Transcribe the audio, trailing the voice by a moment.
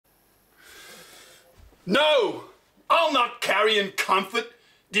No, I'll not carry in comfort,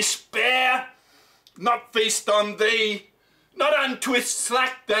 despair, not feast on thee, not untwist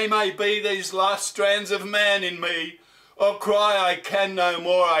slack they may be these last strands of man in me, or cry I can no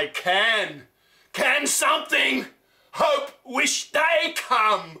more, I can something, hope, wish they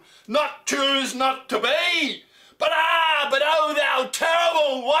come, not choose not to be. But oh thou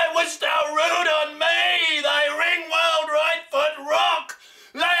terrible, why wouldst thou rude on me, thy ring-world right-foot rock,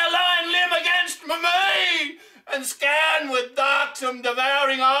 lay a lying limb against me, and scan with darksome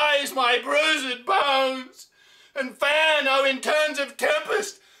devouring eyes my bruised bones, and fan, oh, in turns of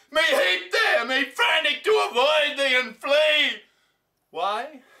tempest, me heat there, me frantic to avoid thee and flee.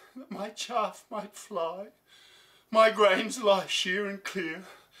 Why? That my chaff might fly, my grains lie sheer and clear,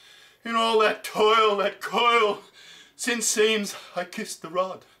 in all that toil, that coil, since seems I kissed the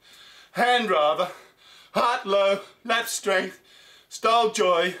rod, hand rather, heart low, lap strength, stole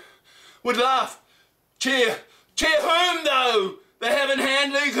joy, would laugh, cheer whom though? The heaven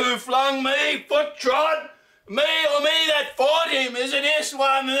handling who flung me, foot trod, me or me that fought him? Is it this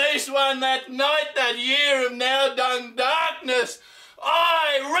one, that night, that year of now done darkness?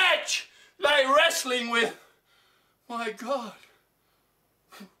 I, wretch, lay wrestling with my God.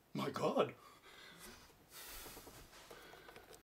 My God.